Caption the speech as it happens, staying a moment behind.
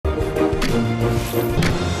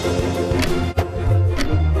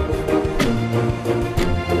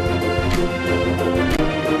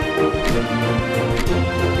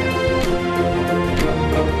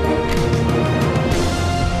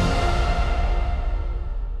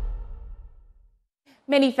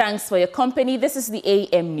Many thanks for your company. This is the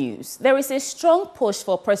AM News. There is a strong push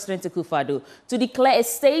for President Akufo-Addo to declare a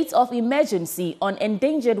state of emergency on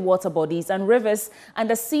endangered water bodies and rivers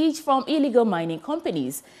under siege from illegal mining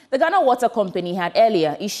companies. The Ghana Water Company had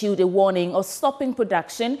earlier issued a warning of stopping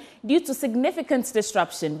production due to significant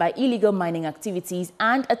disruption by illegal mining activities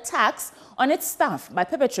and attacks on its staff by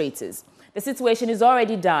perpetrators. The situation is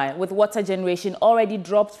already dire, with water generation already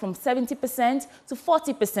dropped from 70% to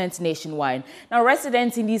 40% nationwide. Now,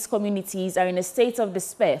 residents in these communities are in a state of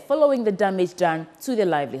despair following the damage done to their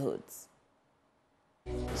livelihoods.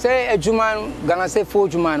 What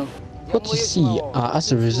you see are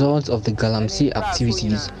as a result of the galamsey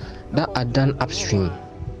activities that are done upstream.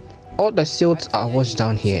 All the silts are washed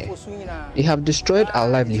down here. They have destroyed our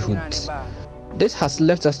livelihoods. This has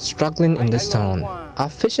left us struggling in this town. Our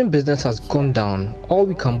fishing business has gone down. All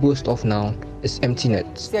we can boast of now is empty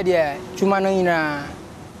nets.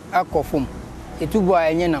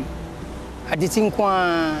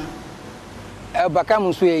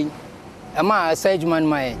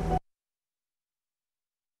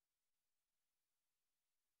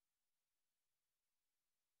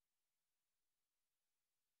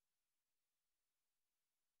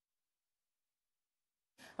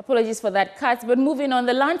 Apologies for that cut, but moving on,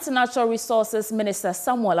 the Land and Natural Resources Minister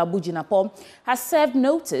Samuel Abujinapo has served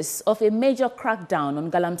notice of a major crackdown on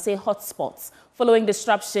galamsey hotspots following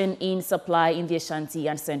disruption in supply in the Ashanti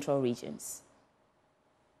and Central regions.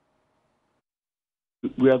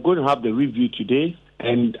 We are going to have the review today,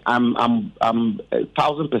 and I'm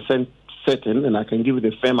 1,000% certain, and I can give you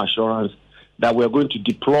the firm assurance that we're going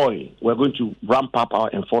to ramp up our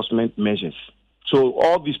enforcement measures. So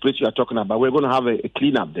all these places you are talking about, we're going to have a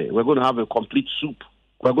cleanup there. We're going to have a complete soup.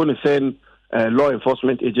 We're going to send law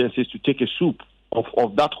enforcement agencies to take a soup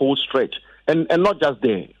of that whole stretch. And not just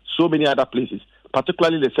there, so many other places,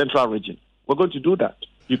 particularly the central region. We're going to do that.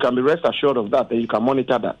 You can be rest assured of that, and you can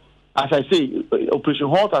monitor that. As I say, Operation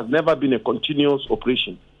Halt has never been a continuous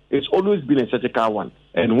operation. It's always been a surgical one.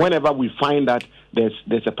 And whenever we find that there's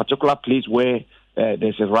a particular place where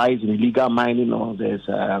there's a rise in illegal mining, or there's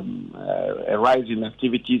a rise in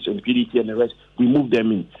activities and PDT and the rest, we move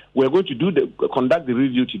them in. We're going to conduct the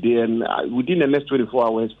review today, and within the next 24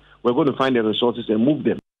 hours, we're going to find the resources and move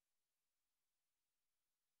them.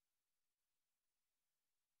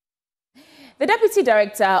 The Deputy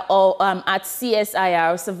Director at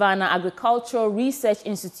CSIR, Savannah Agricultural Research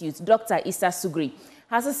Institute, Dr. Issa Sugri,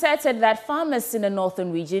 has asserted that farmers in the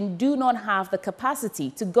northern region do not have the capacity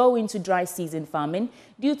to go into dry season farming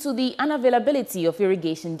due to the unavailability of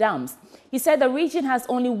irrigation dams. He said the region has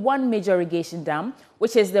only one major irrigation dam,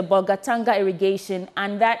 which is the Bolgatanga irrigation,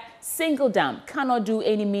 and that single dam cannot do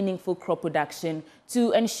any meaningful crop production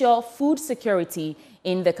to ensure food security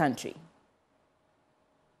in the country.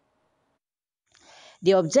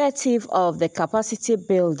 The objective of the capacity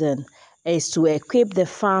building is to equip the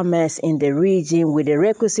farmers in the region with the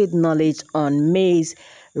requisite knowledge on maize,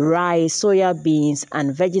 rice, soya beans,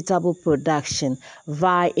 and vegetable production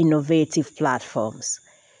via innovative platforms.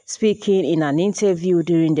 Speaking in an interview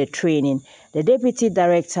during the training, the Deputy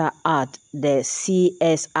Director at the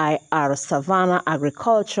CSIR Savannah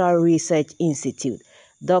Agricultural Research Institute,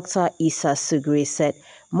 Dr. Issa Sugri, said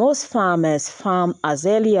most farmers farm as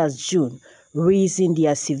early as June, reason they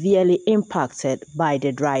are severely impacted by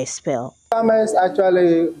the dry spell. Farmers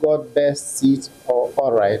actually got best seeds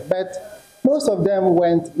all right, but most of them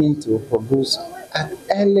went into produce as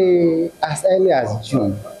early as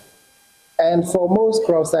June. And for most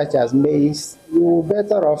crops such as maize, you're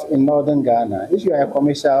better off in northern Ghana if you are a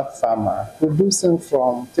commercial farmer producing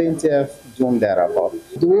from 20th June thereabout.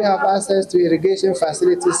 Do we have access to irrigation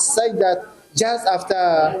facilities such that just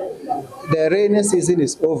after the rainy season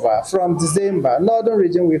is over, from December, northern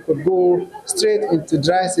region, we could go straight into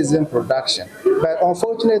dry season production. But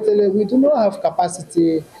unfortunately, we do not have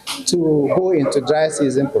capacity to go into dry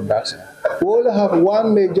season production. We only have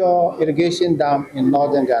one major irrigation dam in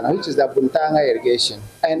northern Ghana, which is the Buntanga irrigation.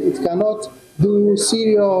 And it cannot do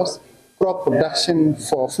serious crop production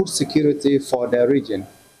for food security for the region.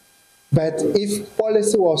 But if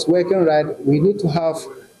policy was working right, we need to have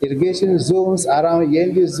irrigation zones around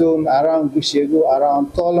Yengi zone, around Gushegu,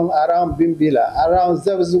 around Tolong, around Bimbila, around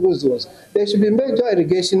Zavzugu zones. There should be major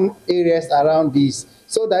irrigation areas around these,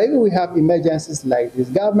 so that if we have emergencies like this,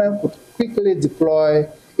 government could quickly deploy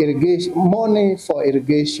money for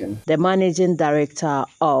irrigation. The managing director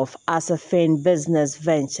of Asafin Business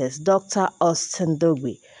Ventures, Dr. Austin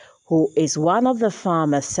Dogby, who is one of the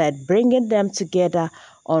farmers, said bringing them together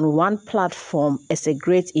on one platform is a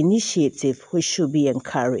great initiative which should be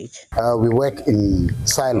encouraged. We work in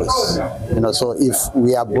silos, so if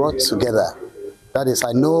we are brought together, that is,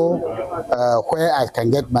 I know where I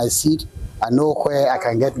can get my seed, I know where I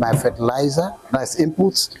can get my fertilizer, that's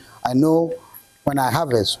inputs, I know when I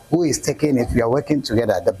harvest, who is taking it, we are working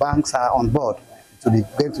together, the banks are on board. It will be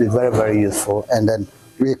going to be very, very useful, and then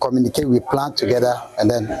we communicate, we plan together, and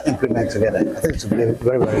then implement together. I think it will be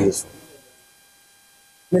very, very useful.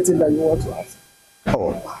 Anything that you want to ask?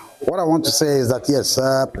 Oh, what I want to say is that yes,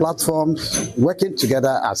 platforms working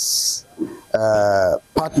together as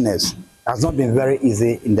partners has not been very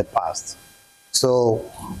easy in the past. So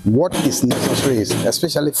what is necessary is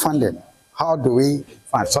especially funding. How do we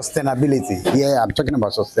find sustainability? Yeah, I'm talking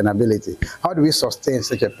about sustainability. How do we sustain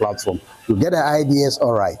such a platform? You get the ideas,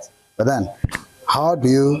 all right, but then how do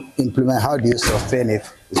you implement, how do you sustain it?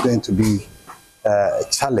 It's going to be a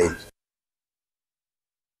challenge.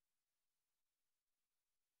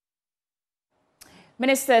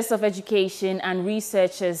 Ministers of Education and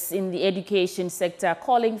researchers in the education sector are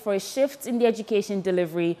calling for a shift in the education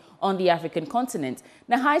delivery on the African continent.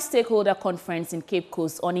 The High Stakeholder Conference in Cape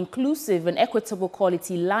Coast on inclusive and equitable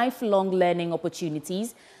quality lifelong learning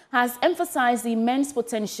opportunities has emphasized the immense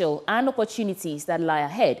potential and opportunities that lie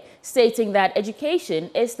ahead, stating that education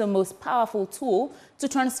is the most powerful tool to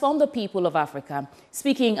transform the people of Africa.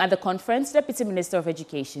 Speaking at the conference, Deputy Minister of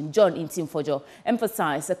Education, John Ntimfodjo,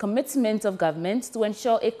 emphasized the commitment of government to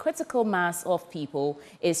ensure a critical mass of people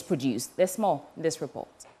is produced. There's more in this report.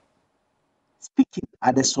 Speaking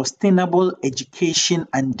at the Sustainable Education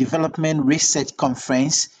and Development Research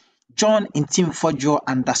Conference, John Ntimfodjo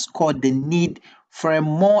underscored the need for a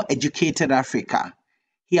more educated Africa.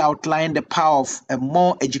 He outlined the power of a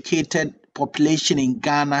more educated population in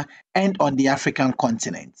Ghana and on the African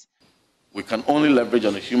continent. We can only leverage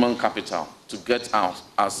on the human capital to get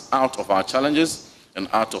us out of our challenges and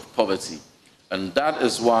out of poverty. And that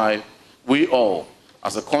is why we all,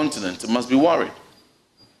 as a continent, must be worried.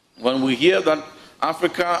 When we hear that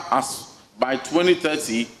Africa, by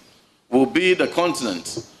 2030, will be the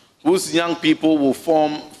continent whose young people will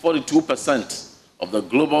form 42% of the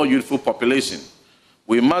global youthful population,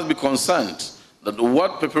 we must be concerned that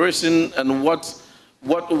what preparation and what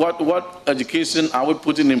education are we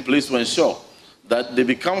putting in place to ensure that they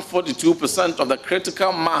become 42% of the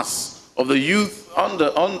critical mass of the youth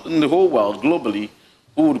in the whole world globally,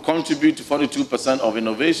 who would contribute to 42% of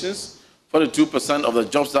innovations, 42% of the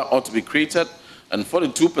jobs that ought to be created, and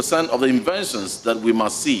 42% of the inventions that we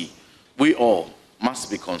must see. We all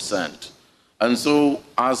must be concerned. And so,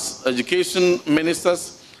 as education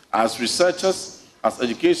ministers, as researchers, as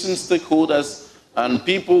education stakeholders, and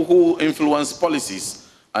people who influence policies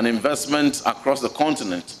and investment across the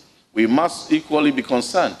continent, we must equally be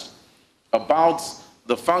concerned about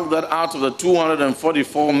the fact that out of the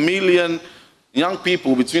 244 million young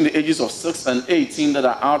people between the ages of 6 and 18 that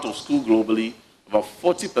are out of school globally, about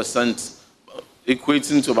 40%,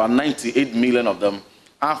 equating to about 98 million of them,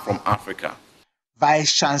 are from Africa.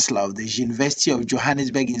 Vice-Chancellor of the University of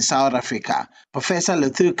Johannesburg in South Africa, Professor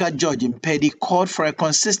Lethuka George Mpedi, called for a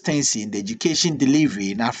consistency in the education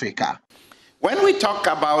delivery in Africa. When we talk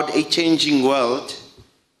about a changing world,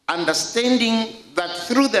 understanding that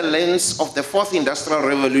through the lens of the Fourth Industrial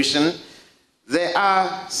Revolution, there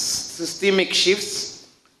are systemic shifts,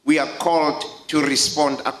 we are called to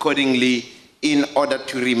respond accordingly in order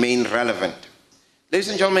to remain relevant. Ladies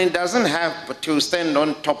and gentlemen, it doesn't have to stand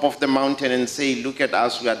on top of the mountain and say, look at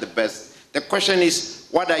us, we are the best. The question is,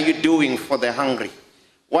 what are you doing for the hungry?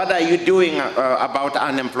 What are you doing about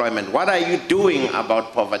unemployment? What are you doing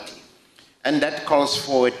about poverty? And that calls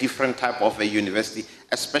for a different type of a university,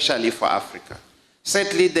 especially for Africa.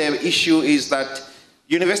 Certainly, the issue is that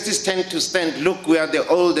universities tend to stand, look, we are the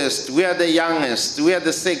oldest, we are the youngest, we are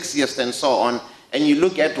the sexiest, and so on. And you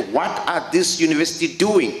look at what are this university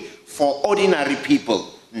doing for ordinary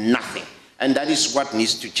people? Nothing. And that is what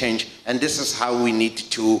needs to change. And this is how we need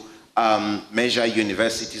to measure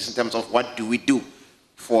universities in terms of what do we do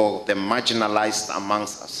for the marginalized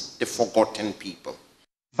amongst us, the forgotten people.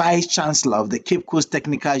 Vice-Chancellor of the Cape Coast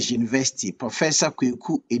Technical University, Professor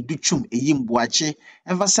Kweku Educhum Eyimbuache,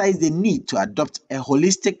 emphasized the need to adopt a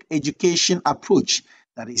holistic education approach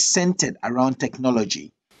that is centered around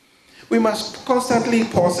technology. We must constantly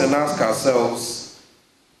pause and ask ourselves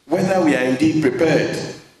whether we are indeed prepared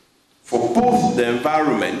for both the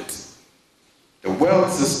environment, the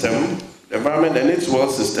world system, the environment and its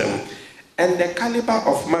world system, and the caliber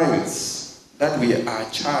of minds that we are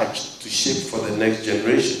charged to shape for the next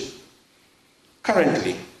generation.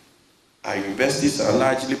 Currently, our universities are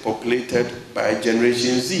largely populated by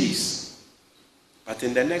Generation Zs, but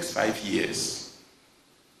in the next 5 years,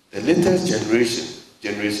 the latest generation,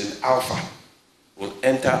 Generation Alpha, will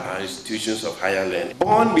enter our institutions of higher learning.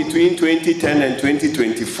 Born between 2010 and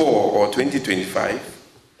 2024 or 2025,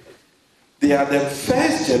 they are the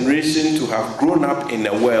first generation to have grown up in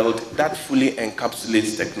a world that fully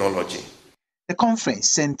encapsulates technology. The conference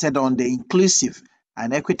centered on the inclusive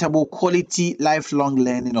and equitable quality lifelong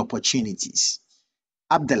learning opportunities.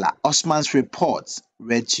 Abdullah Osman's report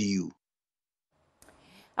read to you.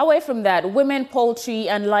 Away from that, women poultry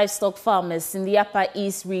and livestock farmers in the Upper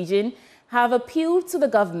East region have appealed to the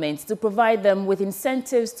government to provide them with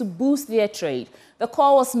incentives to boost their trade. The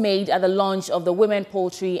call was made at the launch of the Women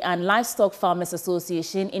Poultry and Livestock Farmers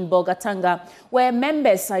Association in Bolgatanga, where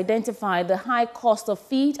members identified the high cost of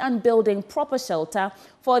feed and building proper shelter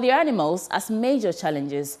for their animals as major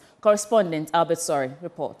challenges. Correspondent Albert Sori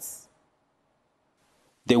reports.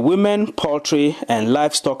 The Women Poultry and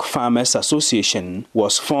Livestock Farmers Association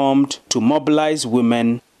was formed to mobilize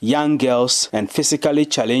women, young girls and physically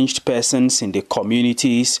challenged persons in the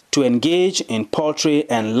communities to engage in poultry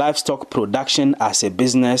and livestock production as a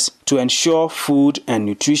business to ensure food and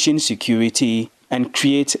nutrition security and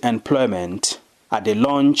create employment. At the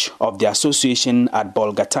launch of the association at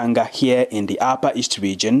Bolgatanga here in the Upper East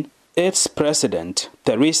region, its president,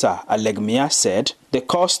 Teresa Alegmia, said the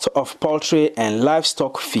cost of poultry and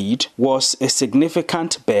livestock feed was a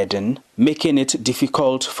significant burden, making it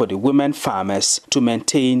difficult for the women farmers to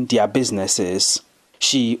maintain their businesses.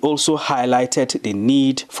 She also highlighted the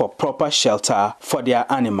need for proper shelter for their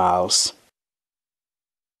animals.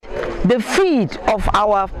 The feed of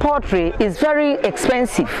our poultry is very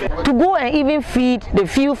expensive. To go and even feed the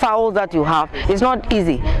few fowls that you have is not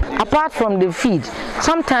easy. Apart from the feed,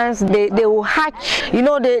 sometimes they will hatch,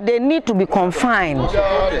 they need to be confined.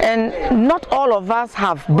 And not all of us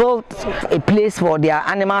have built a place for their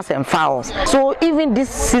animals and fowls. So even this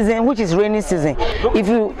season, which is rainy season, if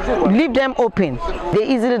you leave them open, they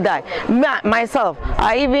easily die. Myself,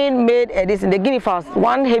 I even made this in the guinea fowls.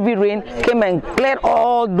 One heavy rain came and cleared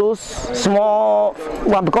all those small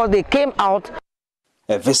ones because they came out.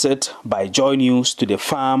 A visit by Joy News to the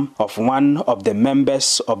farm of one of the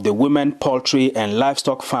members of the Women Poultry and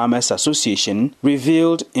Livestock Farmers Association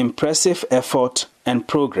revealed impressive effort and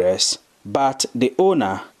progress. But the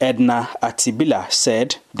owner, Edna Atibila,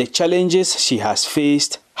 said the challenges she has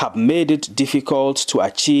faced have made it difficult to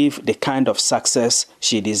achieve the kind of success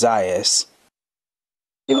she desires.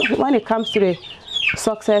 When it comes to the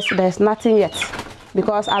success, there's nothing yet.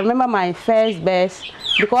 Because I remember my first birth,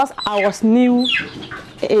 because I was new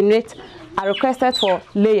in it, I requested for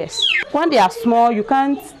layers. When they are small, you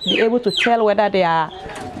can't be able to tell whether they are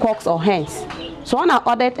cocks or hens. So when I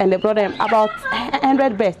ordered and they brought them about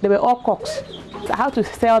 100 birds, they were all cocks. So I had to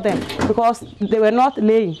sell them because they were not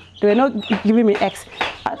laying, they were not giving me eggs.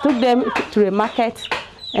 I took them to the market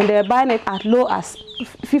and they were buying it as low as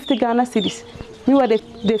 50 Ghana cedis. Meanwhile,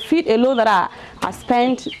 they feed alone that I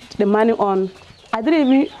spent the money on. I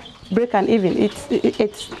didn't even break an even.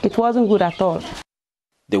 It wasn't good at all.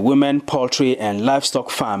 The women poultry and livestock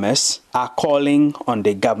farmers are calling on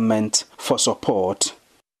the government for support.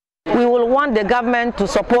 We will want the government to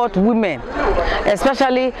support women,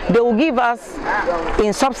 especially they will give us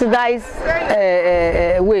in subsidized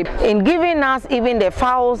way, in giving us even the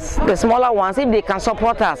fowls, the smaller ones, if they can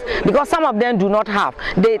support us, because some of them do not have.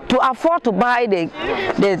 To afford to buy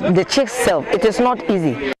the chicks itself, it is not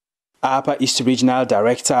easy. Upper East Regional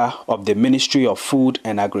Director of the Ministry of Food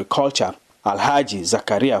and Agriculture, Alhaji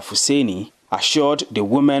Zakaria Fuseni, assured the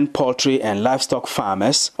women poultry and livestock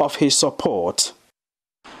farmers of his support.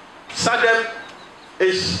 SADEP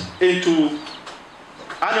is into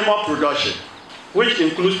animal production, which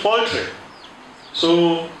includes poultry.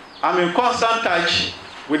 So I'm in constant touch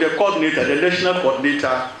with the coordinator, the national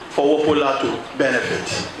coordinator for WOPOLA to benefit.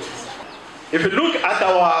 If you look at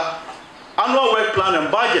our annual work plan and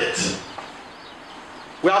budget,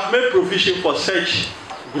 we have made provision for such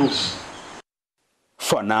groups.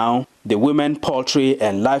 For now, the Women Poultry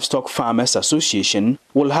and Livestock Farmers Association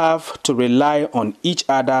will have to rely on each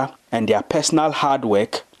other and their personal hard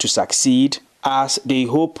work to succeed as they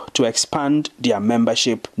hope to expand their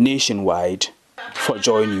membership nationwide. For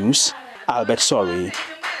Joy News, Albert Sori,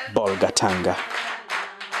 Bolgatanga.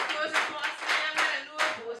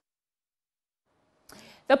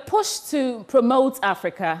 The push to promote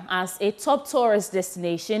Africa as a top tourist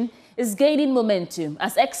destination is gaining momentum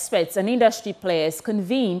as experts and industry players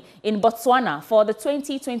convene in Botswana for the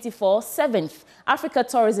 2024 7th Africa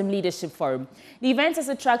Tourism Leadership Forum. The event has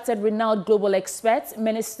attracted renowned global experts,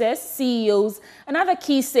 ministers, CEOs, and other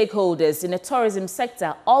key stakeholders in the tourism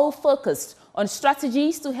sector, all focused on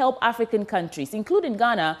strategies to help African countries, including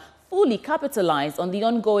Ghana, fully capitalize on the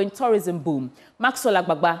ongoing tourism boom. Maxwell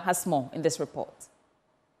Agbagba has more in this report.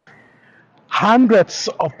 Hundreds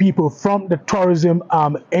of people from the tourism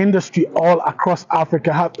industry all across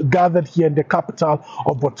Africa have gathered here in the capital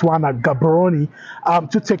of Botswana, Gaborone,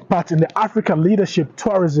 to take part in the Africa Leadership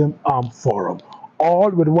Tourism Forum,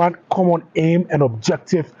 all with one common aim and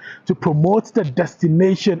objective: to promote the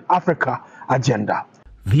Destination Africa agenda.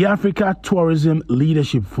 The Africa Tourism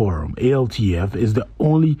Leadership Forum, ALTF, is the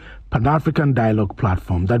only Pan-African dialogue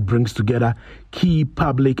platform that brings together key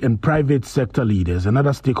public and private sector leaders and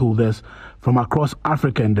other stakeholders from across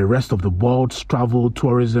Africa and the rest of the world's travel,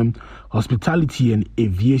 tourism, hospitality, and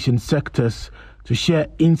aviation sectors to share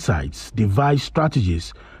insights, devise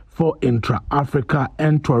strategies for intra-Africa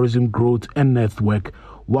and tourism growth and network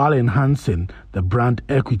while enhancing the brand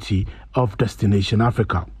equity of Destination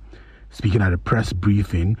Africa. Speaking at a press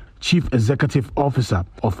briefing, Chief Executive Officer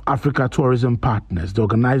of Africa Tourism Partners, the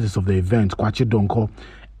organizers of the event, Kwache Donko,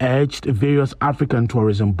 urged various African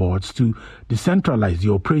tourism boards to decentralize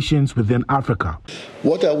the operations within Africa.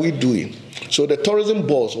 What are we doing? So the tourism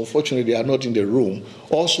boards, unfortunately, they are not in the room,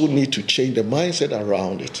 also need to change the mindset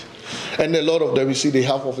around it. And a lot of them, you see, they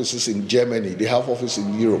have offices in Germany, they have offices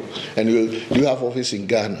in Europe, and you have office in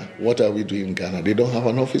Ghana. What are we doing in Ghana? They don't have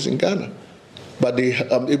an office in Ghana. But they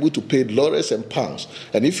are able to pay dollars and pounds.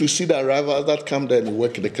 And if you see the arrivals that come there and you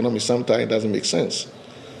work in the economy, sometimes it doesn't make sense.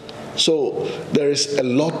 So there is a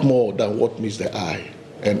lot more than what meets the eye.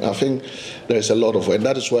 And I think there is a lot of, and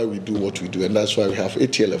that is why we do what we do, and that's why we have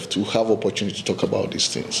ATLF to have opportunity to talk about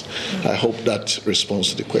these things. I hope that responds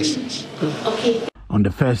to the questions. Okay. On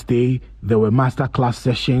the first day, there were masterclass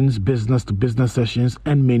sessions, business-to-business sessions,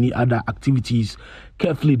 and many other activities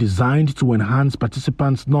carefully designed to enhance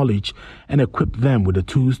participants' knowledge and equip them with the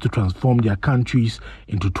tools to transform their countries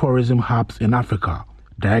into tourism hubs in Africa.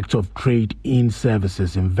 Director of Trade in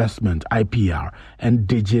Services, Investment, IPR, and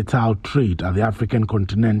Digital Trade at the African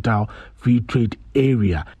Continental Free Trade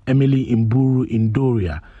Area, Emily Mburu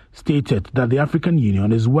Indoria, stated that the African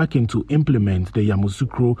Union is working to implement the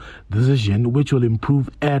Yamoussoukro decision, which will improve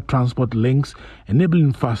air transport links,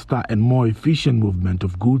 enabling faster and more efficient movement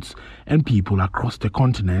of goods and people across the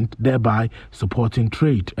continent, thereby supporting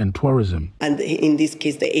trade and tourism. And in this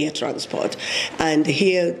case, the air transport. And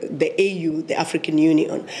here, the AU, the African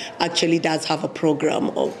Union, actually does have a program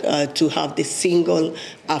of, to have the single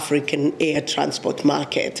African air transport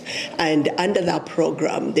market. And under that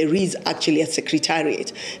program, there is actually a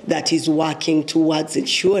secretariat that is working towards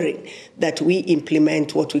ensuring that we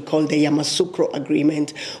implement what we call the Yamoussoukro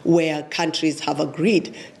Agreement, where countries have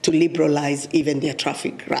agreed to liberalize even their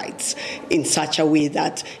traffic rights in such a way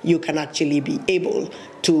that you can actually be able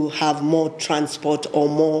to have more transport or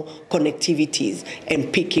more connectivities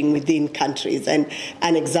and picking within countries. And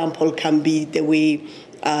an example can be the way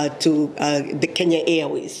to the Kenya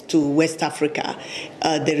Airways to West Africa.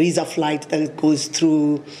 There is a flight that goes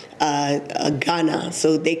through Ghana,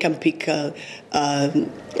 so they can pick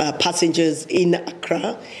passengers in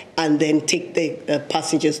Accra and then take the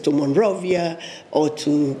passengers to Monrovia or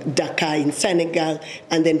to Dakar in Senegal,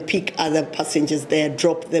 and then pick other passengers there,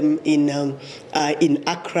 drop them in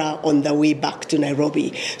Accra on the way back to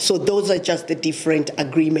Nairobi. So those are just the different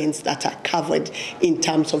agreements that are covered in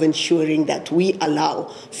terms of ensuring that we allow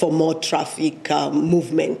for more traffic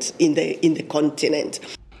movement in the continent.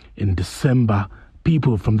 In December,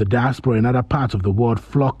 people from the diaspora and other parts of the world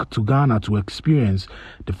flock to Ghana to experience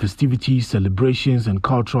the festivities, celebrations, and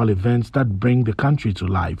cultural events that bring the country to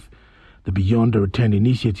life. The Beyond the Return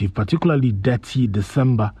initiative, particularly Dirty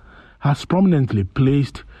December, has prominently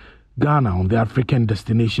placed Ghana on the African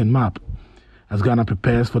destination map. As Ghana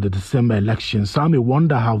prepares for the December elections, some may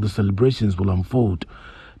wonder how the celebrations will unfold.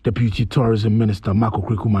 Deputy Tourism Minister Marco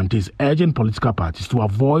Krikumante is urging political parties to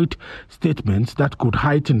avoid statements that could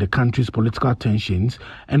heighten the country's political tensions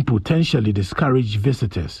and potentially discourage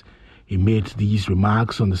visitors. He made these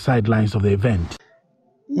remarks on the sidelines of the event.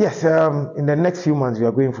 Yes, in the next few months we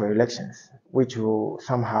are going for elections, which will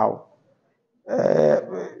somehow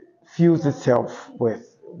fuse itself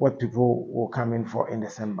with what people will come in for in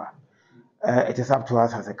December. It is up to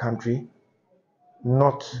us as a country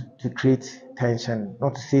not to create tension,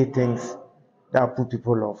 not to say things that put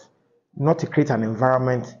people off, not to create an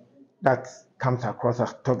environment that comes across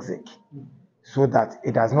as toxic, so that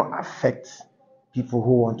it does not affect people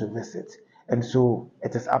who want to visit. And so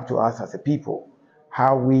it is up to us as a people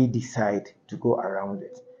how we decide to go around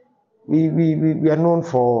it. We are known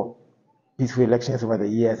for peaceful elections over the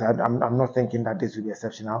years. I'm not thinking that this will be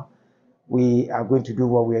exceptional. We are going to do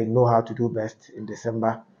what we know how to do best in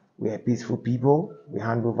December. We are peaceful people. We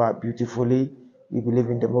hand over beautifully. We believe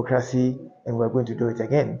in democracy, and we're going to do it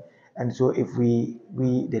again. And so if we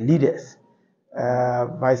the leaders,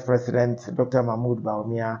 Vice President Dr. Mahmoud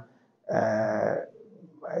Bawumia,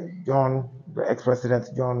 John, the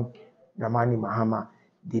ex-president John Dramani Mahama,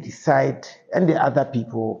 they decide, and the other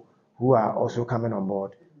people who are also coming on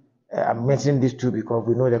board. I'm mentioning these two because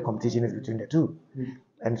we know the competition is between the two.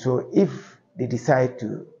 And so if they decide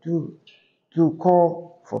to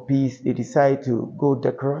call for peace, they decide to go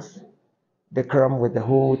decorum with the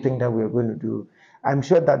whole thing that we're going to do, I'm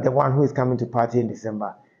sure that the one who is coming to party in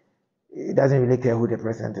December, it doesn't really care who the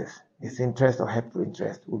president is. His interest or her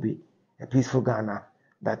interest will be a peaceful Ghana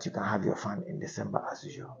that you can have your fun in December as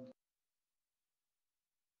usual.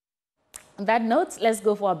 On that note, let's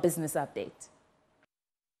go for our business update.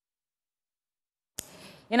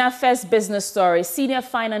 In our first business story, senior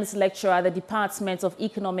finance lecturer at the Department of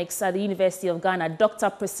Economics at the University of Ghana, Dr.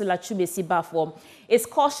 Priscilla Chubesi-Bafo, is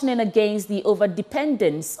cautioning against the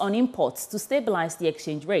over-dependence on imports to stabilize the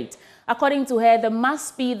exchange rate. According to her, there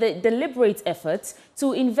must be the deliberate effort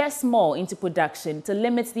to invest more into production to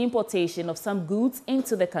limit the importation of some goods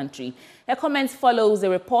into the country. Her comment follows a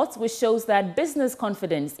report which shows that business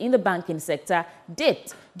confidence in the banking sector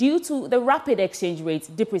dipped due to the rapid exchange rate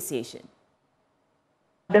depreciation.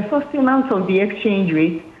 The sustenance of the exchange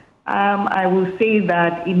rate, I will say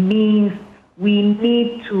that it means we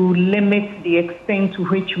need to limit the extent to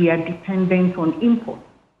which we are dependent on imports.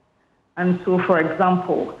 And so, for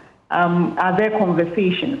example, are there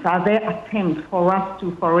conversations, are there attempts for us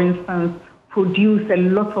to, for instance, produce a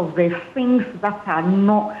lot of the things that are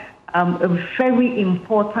not very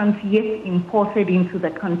important yet imported into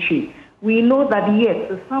the country? We know that,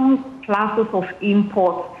 yes, some classes of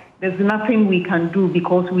imports, there's nothing we can do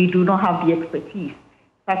because we do not have the expertise,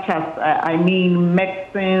 such as,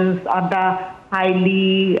 medicines, other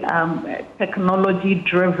highly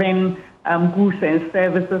technology-driven goods and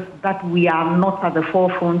services that we are not at the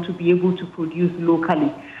forefront to be able to produce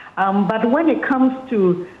locally. But when it comes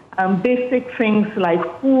to basic things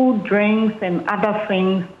like food, drinks, and other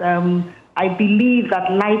things, I believe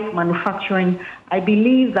that light manufacturing, I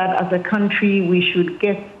believe that as a country we should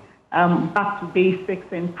get back to basics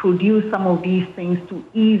and produce some of these things to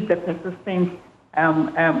ease the persistent,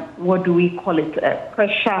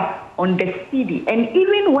 pressure on the cedi. And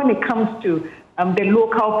even when it comes to the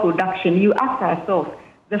local production, you ask ourselves,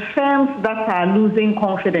 the firms that are losing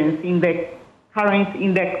confidence in the currency,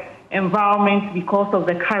 in the environment because of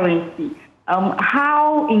the currency,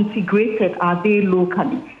 how integrated are they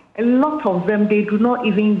locally? A lot of them, they do not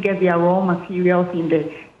even get their raw materials in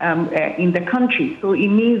the country. So it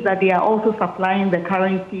means that they are also supplying the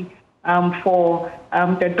currency for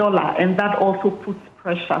the dollar, and that also puts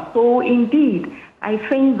pressure. So indeed, I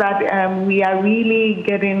think that we are really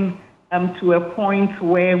getting to a point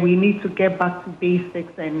where we need to get back to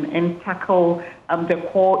basics and tackle the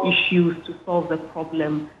core issues to solve the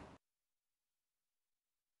problem.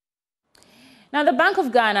 Now, the Bank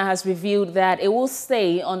of Ghana has revealed that it will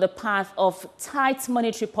stay on the path of tight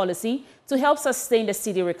monetary policy to help sustain the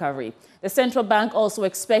cedi recovery. The central bank also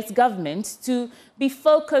expects government to be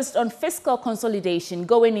focused on fiscal consolidation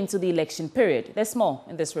going into the election period. There's more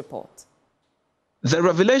in this report. The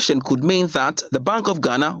revelation could mean that the Bank of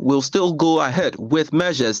Ghana will still go ahead with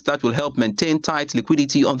measures that will help maintain tight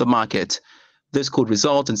liquidity on the market. This could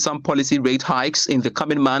result in some policy rate hikes in the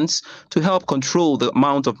coming months to help control the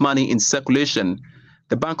amount of money in circulation.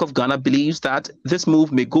 The Bank of Ghana believes that this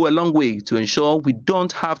move may go a long way to ensure we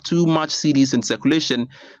don't have too much cedis in circulation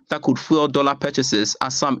that could fuel dollar purchases,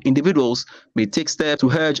 as some individuals may take steps to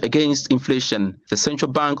hedge against inflation. The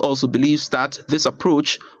central bank also believes that this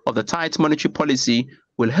approach of the tight monetary policy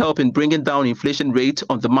will help in bringing down inflation rate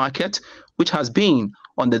on the market, which has been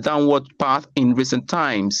on the downward path in recent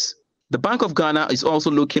times. The Bank of Ghana is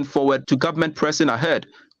also looking forward to government pressing ahead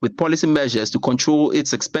with policy measures to control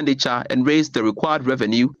its expenditure and raise the required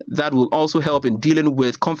revenue that will also help in dealing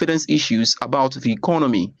with confidence issues about the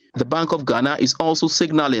economy. The Bank of Ghana is also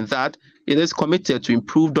signaling that it is committed to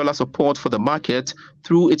improve dollar support for the market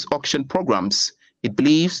through its auction programs. It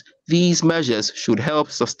believes these measures should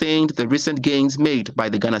help sustain the recent gains made by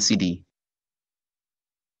the Ghana cedi.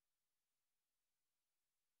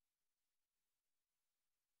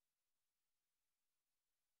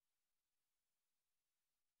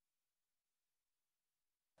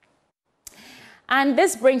 And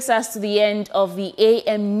this brings us to the end of the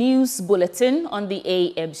AM News Bulletin on the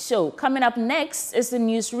AM Show. Coming up next is the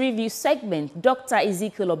News Review segment. Dr.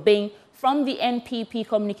 Ezekiel Obeng from the NPP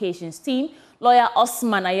Communications team, lawyer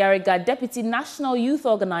Osman Ayariga, Deputy National Youth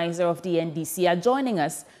Organizer of the NDC, are joining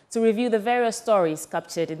us to review the various stories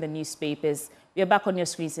captured in the newspapers. We are back on your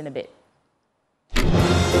screens in a bit.